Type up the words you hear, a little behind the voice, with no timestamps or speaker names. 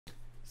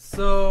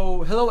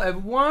So, hello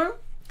everyone.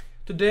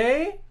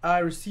 Today I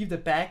received a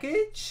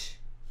package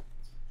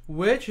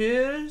which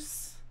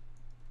is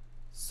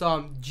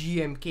some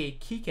GMK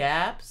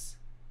keycaps,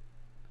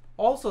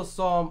 also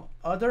some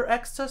other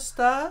extra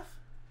stuff.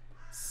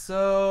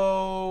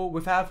 So,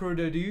 without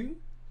further ado,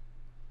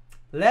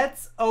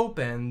 let's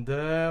open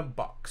the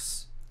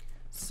box.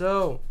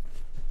 So,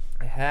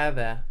 I have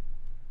a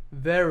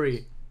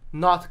very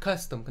not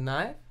custom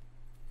knife,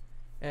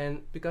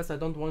 and because I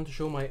don't want to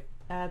show my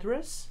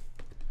address,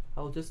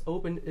 I'll just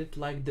open it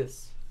like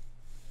this.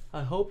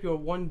 I hope you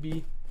won't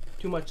be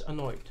too much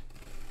annoyed.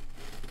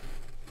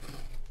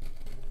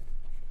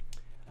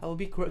 I'll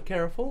be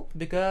careful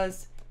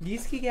because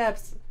these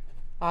keycaps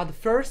are the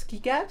first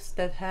keycaps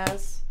that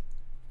has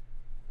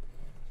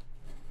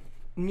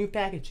new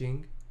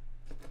packaging.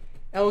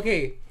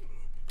 Okay,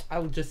 I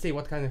will just say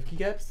what kind of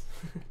keycaps.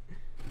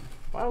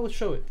 I will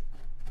show it.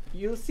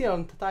 You'll see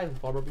on the title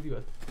probably,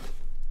 but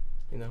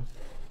you know.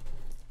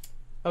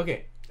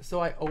 Okay, so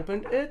I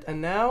opened it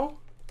and now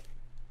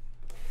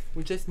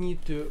we just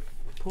need to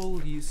pull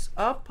these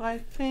up, I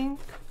think.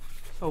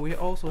 Oh, we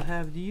also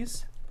have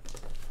these.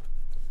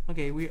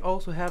 Okay, we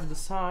also have the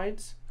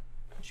sides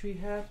which we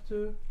have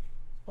to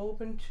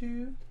open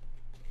too.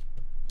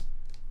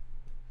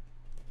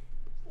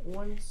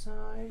 One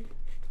side.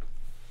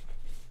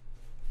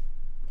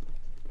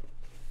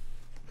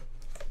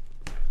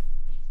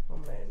 Oh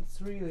man,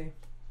 it's really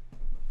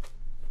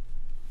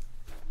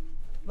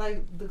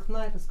like the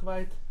knife is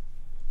quite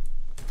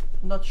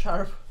not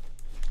sharp.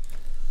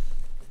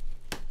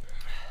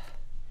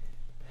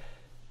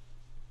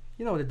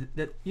 You know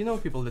that you know,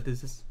 people, that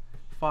this is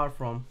far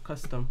from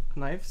custom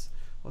knives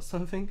or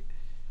something.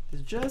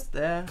 It's just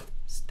a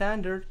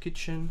standard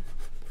kitchen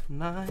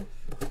knife.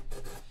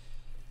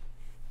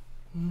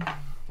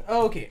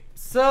 Okay,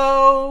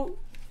 so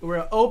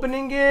we're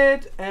opening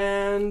it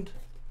and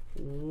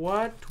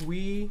what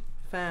we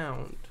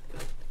found.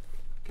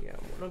 Okay,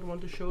 I don't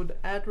want to show the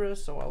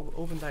address, so I'll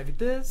open like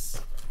this.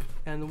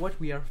 And what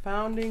we are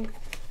finding,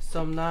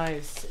 some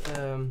nice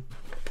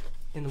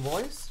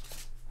invoice.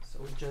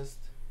 So we just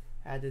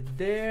add it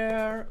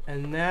there,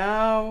 and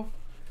now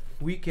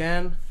we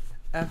can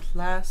at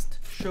last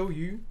show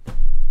you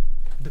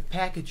the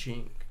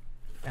packaging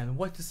and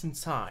what is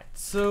inside.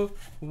 So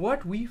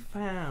what we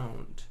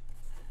found.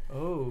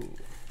 Oh,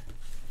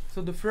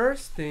 so the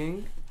first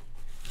thing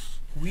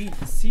we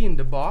see in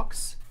the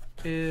box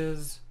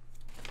is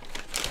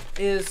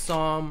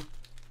some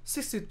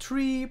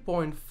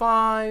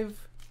 63.5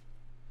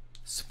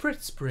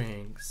 sprit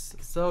springs.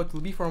 So it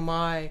will be for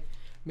my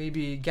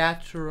maybe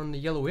gator on the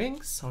yellow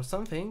wings or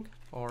something,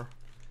 or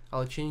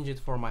I'll change it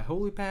for my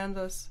holy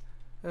pandas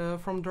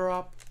from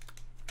drop.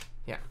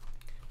 Yeah,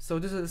 so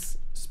this is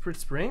sprit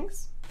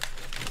springs.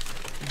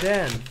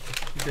 Then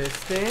this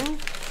thing,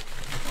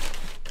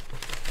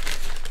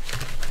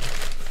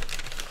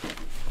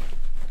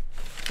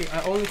 okay,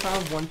 I only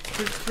found one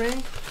sprit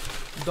spring,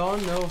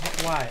 don't know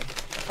why.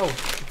 Oh,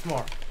 it's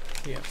more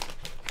here.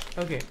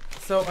 Okay,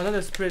 so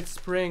another sprit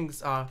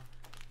springs are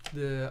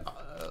the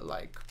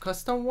like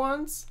custom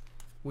ones,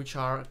 which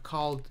are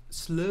called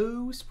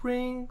slow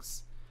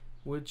springs,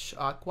 which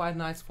are quite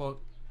nice for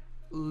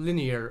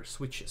linear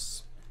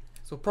switches.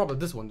 So probably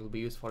this one will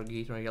be used for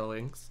gator and yellow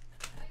wings.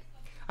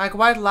 I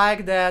quite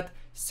like that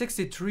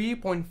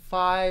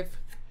 63.5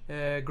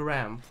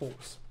 gram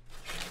force.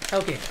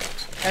 Okay,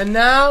 and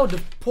now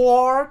the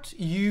part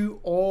you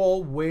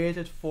all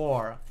waited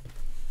for.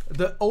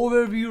 The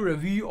overview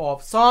review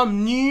of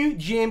some new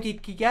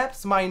GMK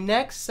keycaps. My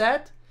next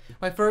set,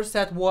 my first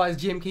set was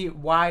GMK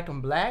white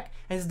on black,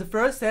 and it's the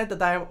first set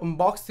that I am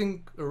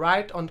unboxing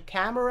right on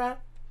camera,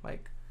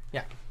 like,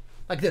 yeah,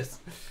 like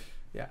this.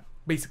 Yeah,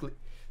 basically.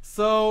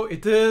 So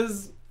it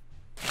is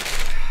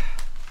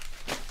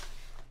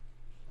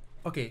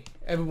okay,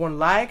 everyone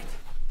liked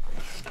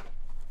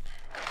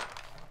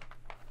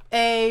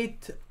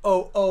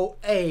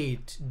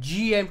 8008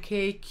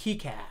 GMK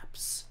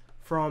keycaps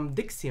from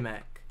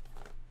Mac.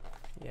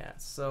 Yeah,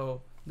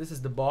 so this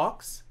is the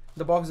box.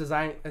 The box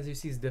design, as you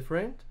see, is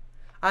different.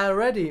 I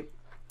already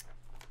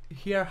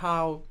hear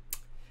how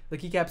the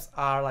keycaps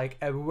are like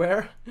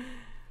everywhere.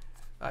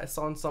 I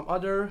saw on some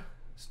other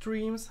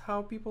streams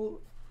how people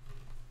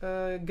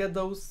get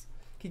those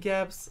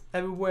keycaps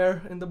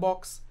everywhere in the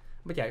box.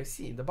 But yeah, you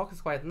see, the box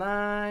is quite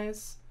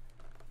nice.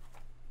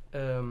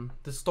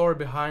 The story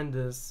behind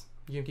this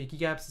GMK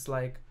keycaps is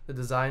like the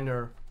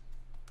designer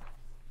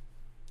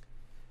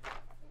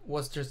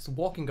was just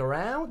walking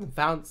around and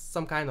found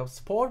some kind of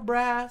sport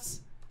brass,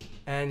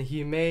 and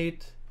he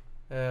made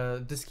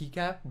this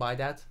keycap by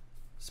that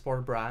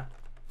sport bra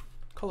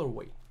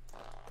colorway.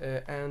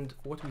 And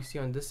what we see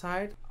on this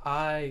side,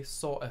 I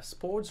saw a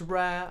sports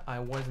bra, I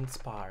was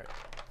inspired.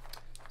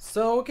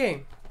 So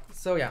okay,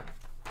 so yeah,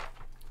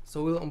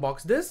 so we'll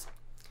unbox this.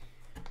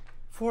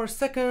 For a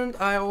second,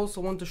 I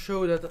also want to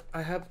show that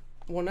I have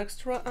one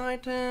extra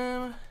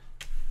item,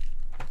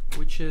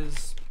 which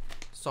is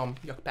some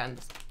Yuck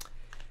Pandas.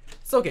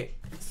 So okay,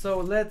 so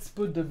let's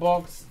put the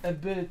box a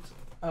bit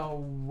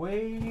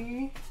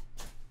away.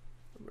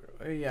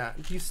 yeah,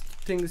 these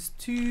things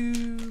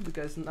too,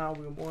 because now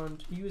we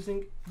want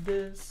using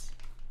this.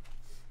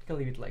 You can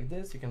leave it like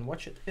this, you can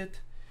watch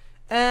it.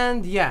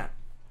 And yeah,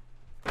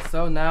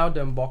 so now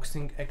the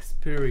unboxing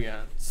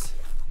experience.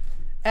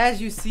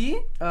 As you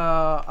see,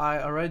 I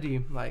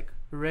already like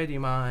ready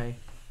my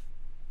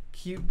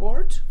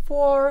keyboard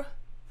for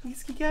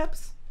these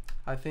keycaps.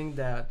 I think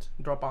that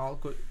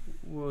dropout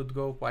would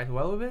go quite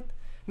well with it.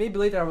 Maybe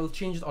later I will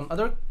change it on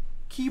other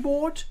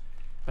keyboard,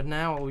 but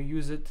now I will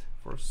use it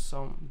for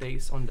some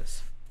days on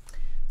this.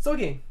 So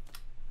okay,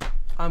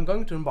 I'm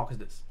going to unbox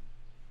this.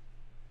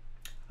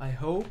 I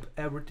hope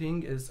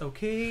everything is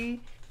okay.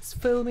 It's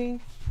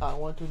filming. I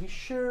want to be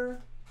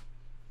sure.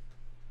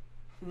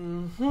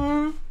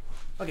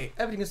 Okay,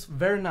 everything is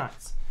very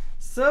nice.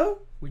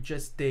 So we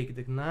just take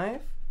the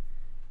knife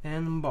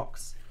and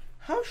unbox.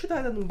 How should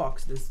I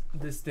unbox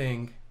this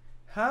thing?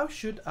 How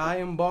should I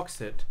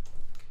unbox it?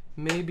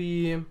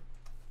 Maybe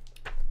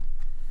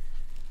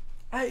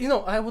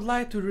I would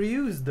like to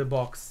reuse the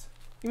box,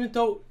 even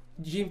though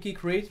GMK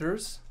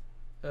creators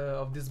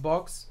of this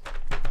box,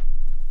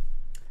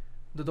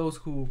 those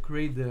who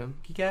create the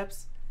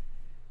keycaps,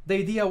 the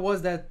idea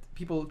was that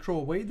people throw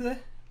away the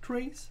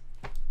trays,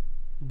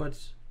 but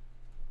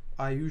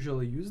I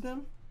usually use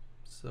them,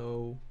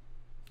 so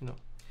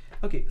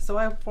okay, so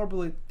I'll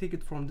probably take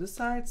it from this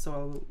side, so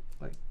I'll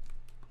like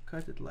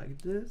cut it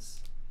like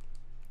this.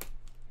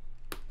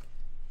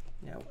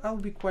 Yeah, I'll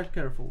be quite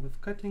careful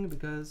with cutting,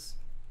 because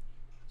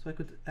so I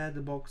could add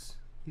the box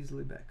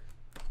easily back.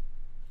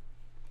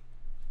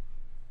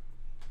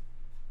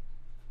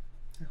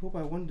 I hope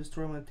I won't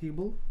destroy my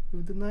table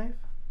with the knife.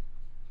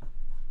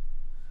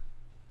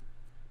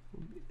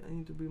 I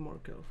need to be more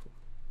careful.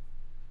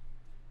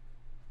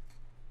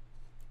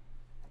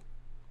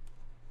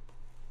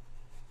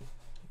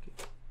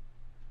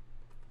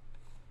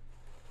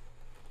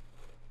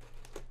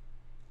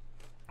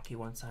 Okay,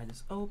 one side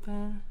is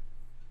open.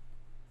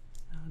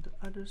 Now the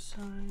other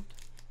side.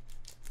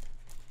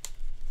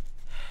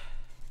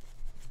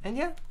 And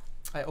yeah,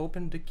 I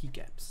opened the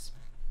keycaps.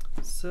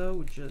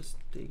 So just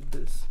take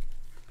this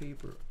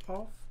paper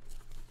off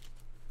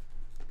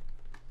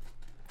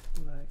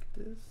like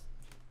this.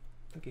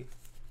 Okay,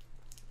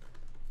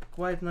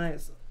 quite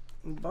nice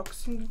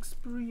unboxing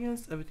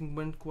experience. Everything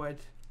went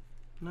quite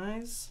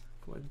nice,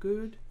 quite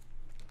good.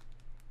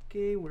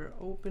 Okay, we're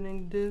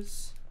opening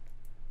this,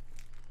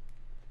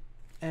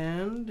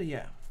 and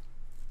yeah,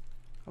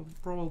 I'll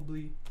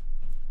probably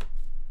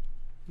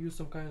use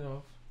some kind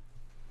of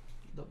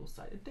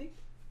double-sided tape.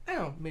 I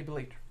don't know, maybe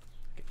later.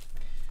 Okay.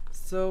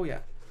 So yeah,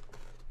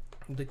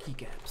 the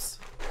keycaps.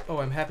 Oh,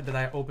 I'm happy that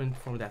I opened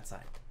from that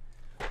side.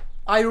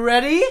 Are you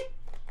ready?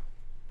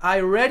 Are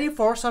you ready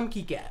for some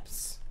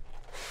keycaps?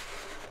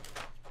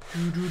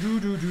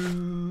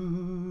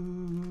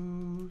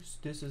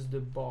 This is the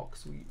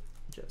box we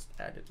just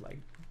added like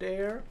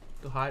there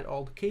to hide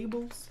all the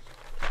cables,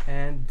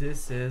 and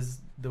this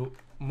is the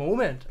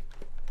moment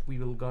we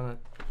will gonna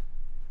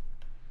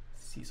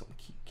see some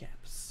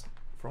keycaps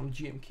from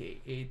GMK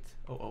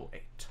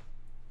 8008.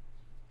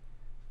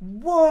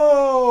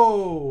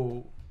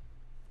 Whoa!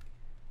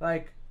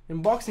 Like,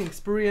 unboxing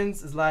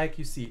experience is like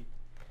you see.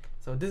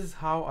 So this is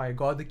how I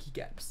got the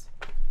keycaps.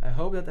 I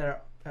hope that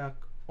they're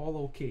all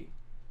okay.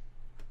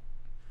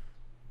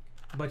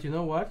 But you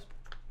know what?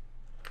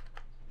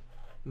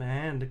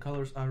 Man, the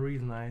colors are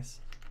really nice.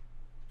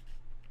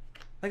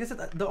 Like I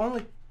said, the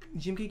only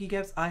GMK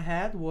keycaps I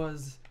had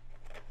was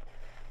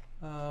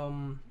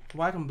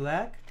white and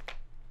black,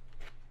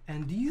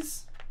 and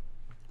these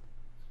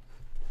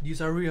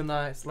are really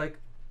nice. Like,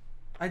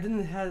 I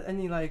didn't have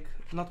any like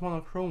not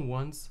monochrome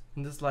ones,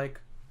 and this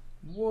like,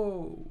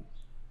 whoa,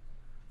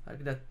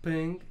 like that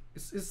pink.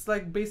 It's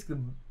like basically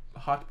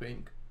hot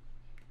pink,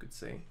 you could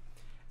say.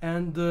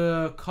 And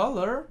the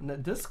color,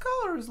 this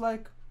color is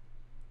like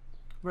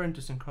very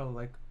interesting color,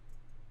 like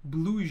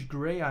bluish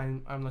gray.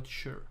 I'm not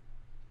sure.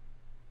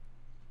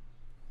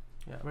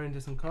 Yeah, very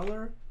interesting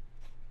color.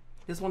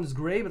 This one is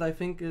gray, but I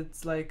think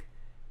it's like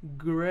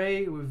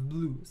gray with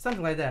blue,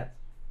 something like that.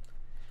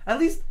 At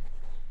least,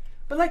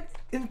 but like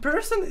in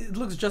person it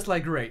looks just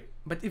like gray.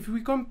 But if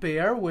we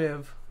compare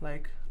with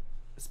like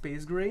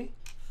space gray,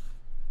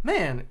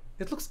 man,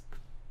 it looks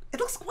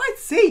quite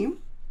same.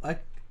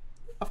 Like,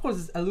 of course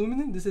it's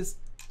aluminum, this is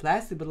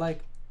plastic, but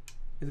like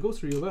it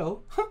goes really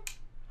well.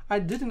 I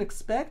didn't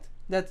expect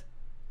that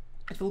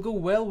it will go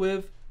well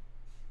with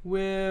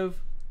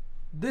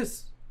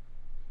this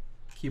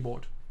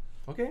keyboard.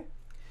 Okay,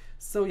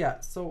 so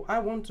yeah, so I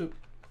want to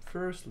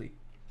firstly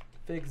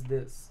fix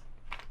this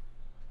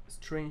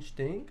strange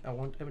thing. I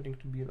want everything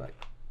to be like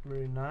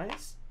very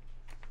nice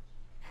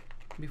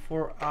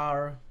before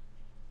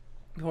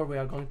we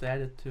are going to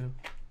add it to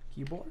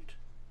keyboard.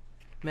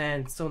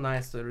 Man, it's so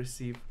nice to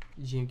receive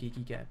GMK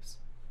keycaps.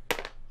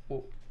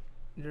 Oh,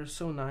 they're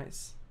so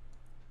nice.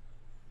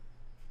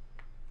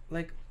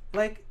 Like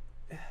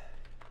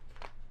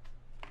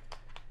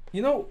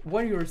you know,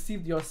 when you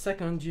received your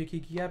second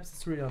GMK keycaps,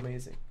 it's really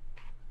amazing.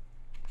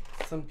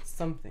 It's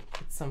something.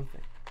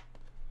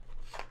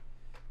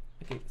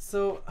 Okay, Okay,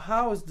 so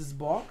how is this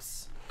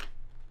box?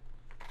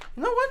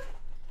 You know what?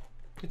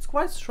 It's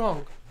quite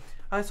strong.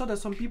 I saw that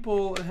some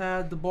people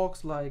had the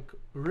box like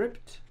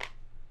ripped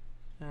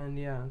and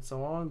yeah, and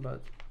so on,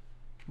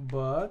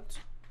 but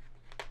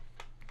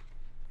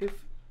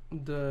if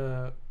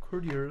the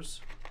couriers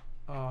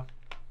are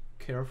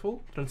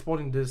careful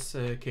transporting this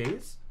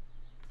case,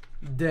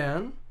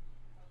 then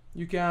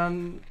you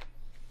can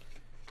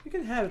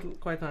have it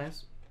quite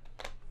nice.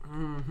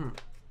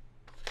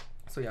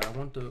 So yeah, I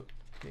want to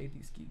make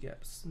these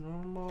keycaps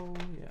normal.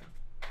 Yeah,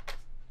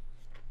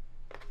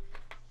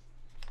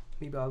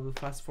 maybe I will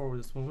fast forward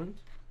this moment.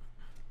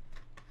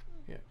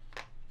 Yeah,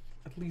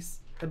 at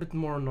least a bit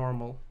more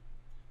normal,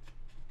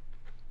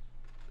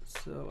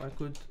 so I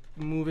could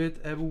move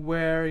it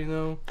everywhere, you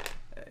know,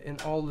 in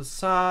all the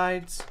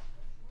sides.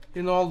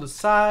 In all the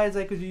sides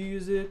I could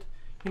use it,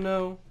 you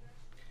know.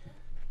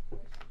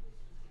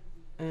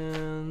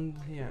 And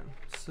yeah,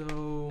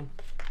 so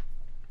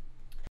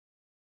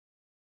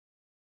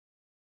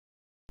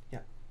yeah,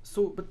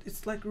 so but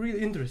it's like really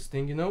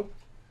interesting, you know,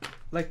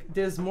 like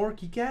there's more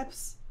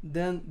keycaps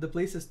than the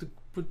places to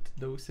put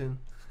those in.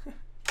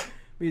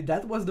 Wait,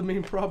 that was the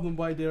main problem,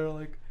 why they're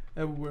like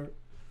everywhere.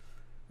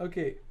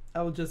 Okay,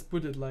 I will just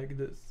put it like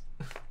this.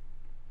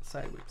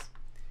 Sideways.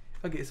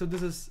 Okay, so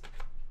this is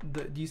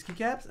these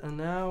keycaps, and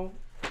now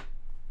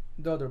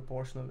the other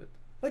portion of it.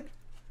 Like,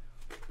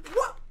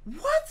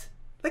 what?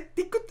 Like,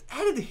 they could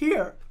add it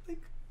here.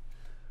 Like,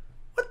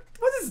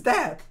 what is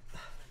that?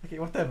 Okay,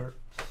 whatever.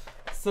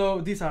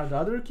 So these are the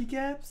other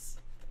keycaps.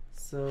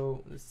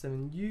 So the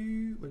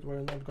 7U, but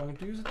we're not going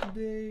to use it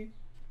today.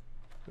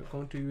 We're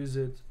going to use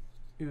the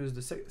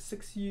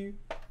 6U.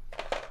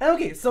 And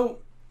okay, so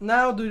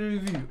now the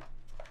review.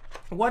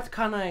 What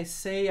can I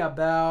say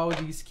about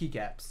these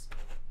keycaps?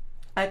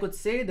 I could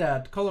say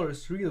that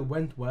colors really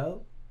went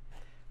well.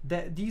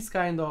 That these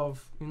kind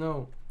of, you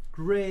know,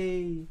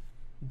 gray,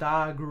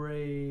 dark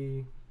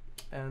gray,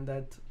 and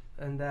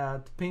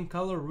that pink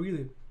color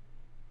really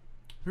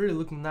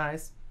looking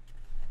nice.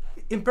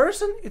 In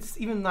person, it's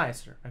even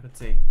nicer, I could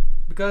say,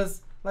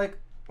 because like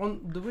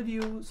on the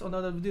videos, on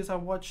other videos I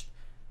watched,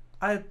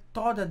 I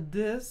thought that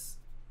this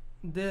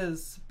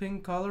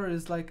pink color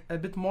is like a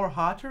bit more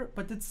hotter,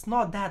 but it's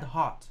not that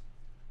hot.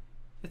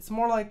 It's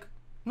more like,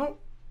 no,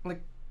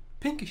 like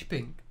pinkish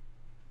pink.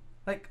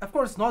 Like, of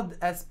course, not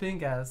as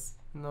pink as,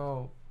 you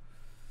know,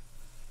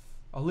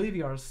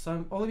 Olivia or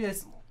some. Olivia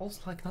is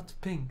also like not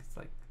pink.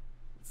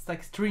 It's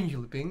like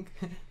strangely pink,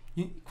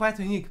 quite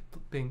unique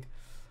pink.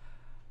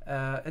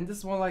 And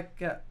this one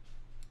like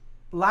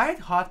light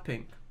hot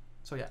pink.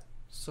 So yeah.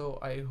 So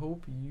I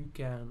hope you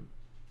can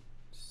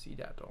see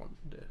that on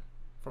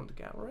from the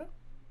camera.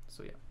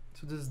 So yeah.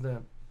 So this is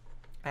the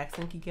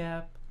accent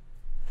keycap.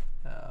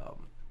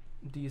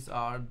 These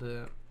are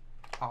the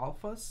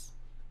alphas.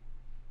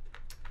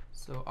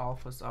 So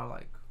alphas are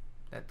like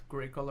that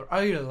gray color.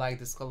 I really like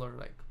this color.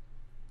 Like,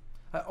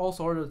 I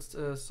also ordered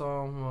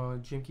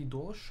some GMK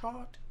dual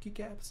shot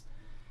keycaps,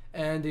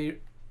 and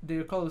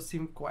their colors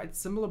seem quite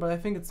similar, but I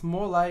think it's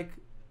more like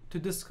to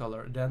this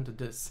color than to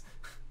this.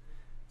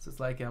 So it's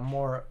like a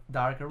more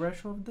darker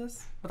version of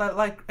this. But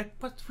I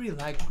really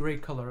like gray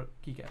color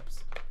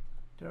keycaps.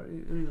 They're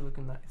really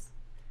looking nice.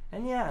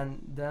 And yeah,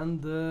 and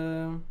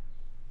then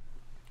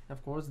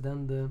of course,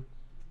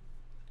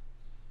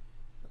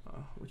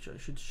 which I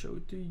should show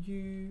to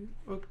you.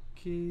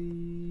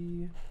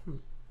 Okay,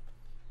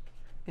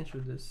 I can show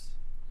this.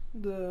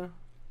 The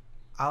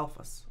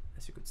alphas,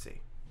 as you could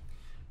say.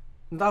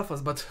 Not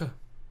alphas, but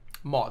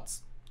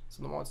mods.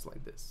 So the mods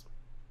like this.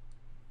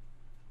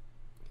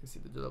 You can see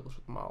the double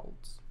shot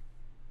mods.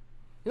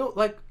 You know,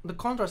 like the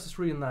contrast is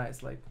really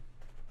nice. Like,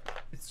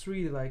 it's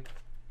really like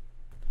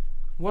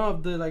one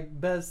of the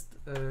like best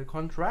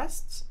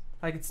contrasts.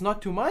 Like, it's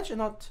not too much and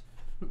not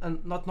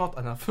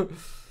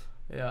enough.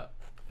 Yeah,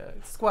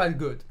 it's quite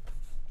good.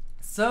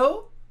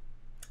 So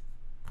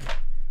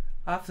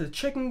after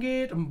checking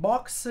it,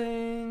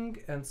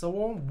 unboxing and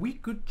so on, we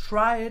could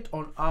try it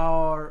on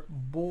our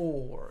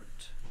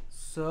board.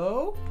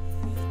 So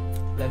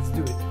let's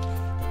do it.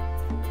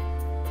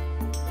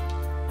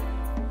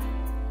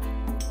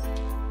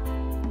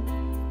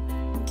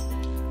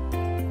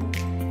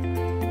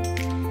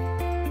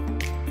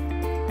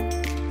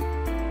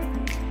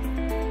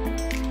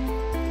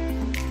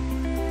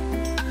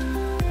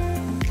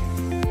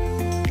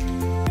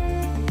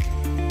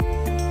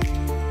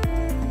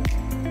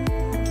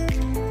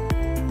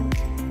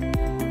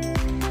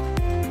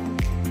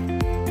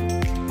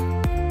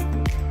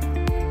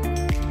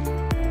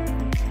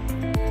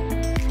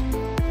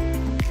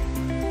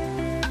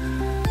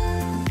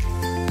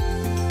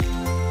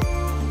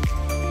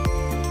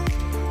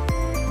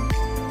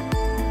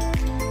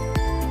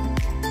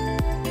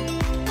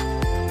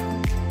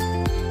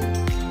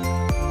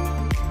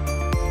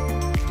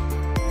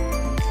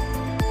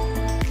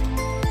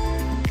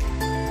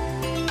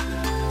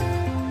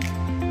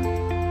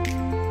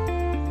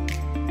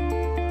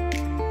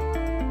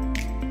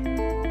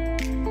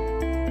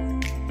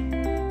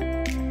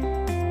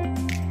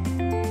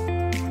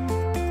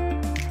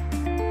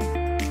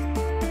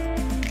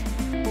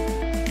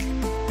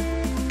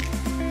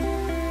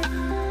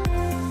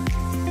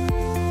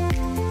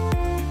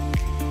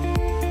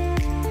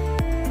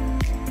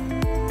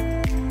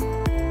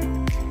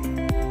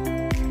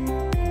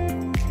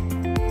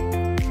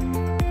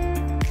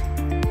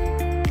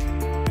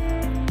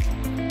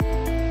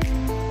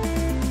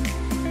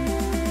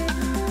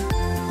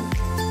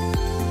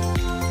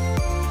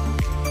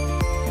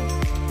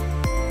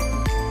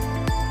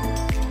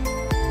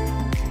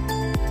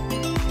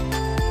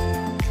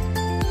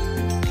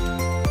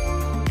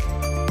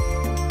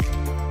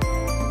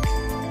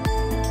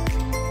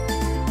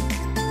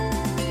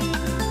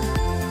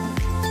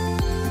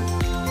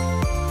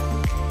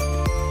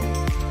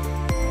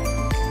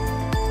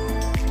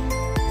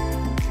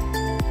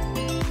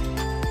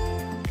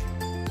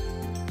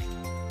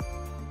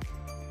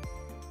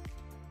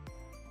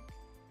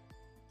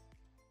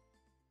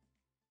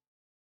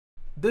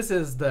 this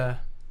is the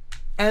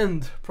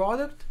end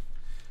product.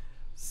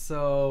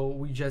 So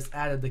we just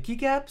added the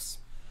keycaps,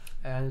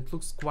 and it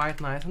looks quite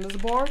nice on this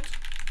board.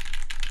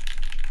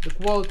 The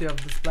quality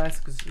of this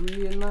plastic is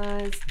really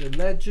nice. The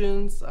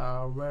legends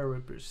are very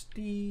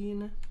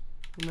pristine,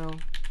 you know.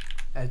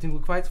 Everything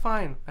looks quite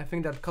fine. I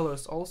think that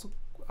colors also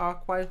are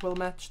quite well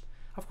matched.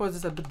 Of course,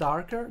 it's a bit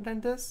darker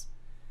than this,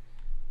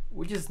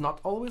 which is not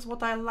always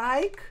what I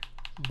like,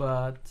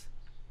 but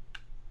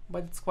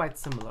it's quite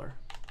similar.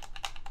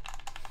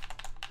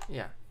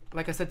 Yeah,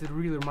 like I said, it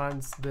really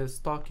reminds the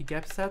stock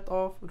keycap set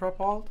of Drop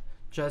Alt,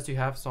 just you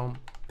have some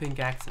pink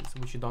accents,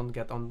 which you don't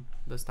get on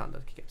the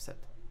standard keycap set.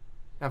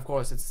 And of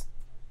course, it's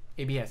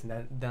ABS,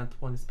 and that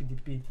one is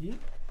PVT.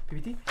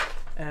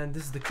 And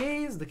this is the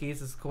case. The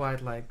case is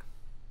quite like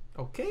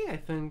okay. I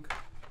think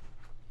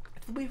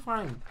it will be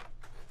fine.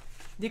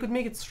 They could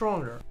make it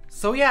stronger.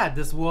 So yeah,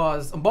 this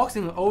was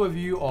unboxing and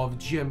overview of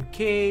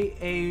GMK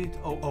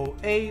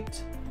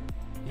 8008.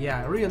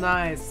 Yeah, really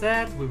nice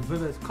set with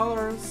vivid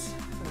colors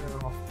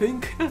of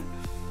pink.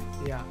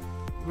 Yeah,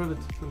 vivid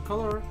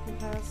color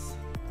it has.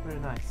 Very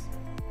nice.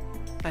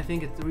 I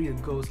think it really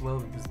goes well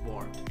with this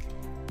board.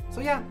 So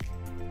yeah,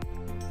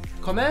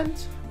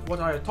 comment what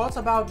are your thoughts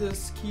about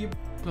this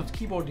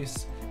keyboard,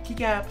 these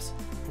keycaps.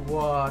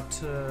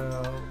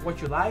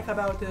 What you like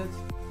about it.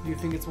 Do you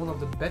think it's one of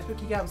the better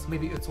keycaps?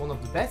 Maybe it's one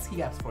of the best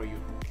keycaps for you.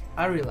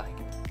 I really like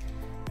it.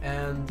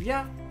 And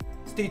yeah,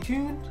 stay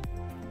tuned,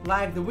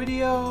 like the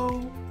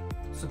video,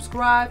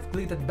 subscribe,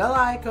 click that bell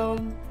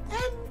icon,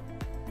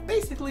 and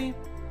basically,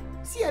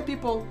 see you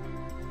people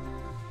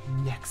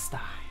next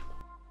time.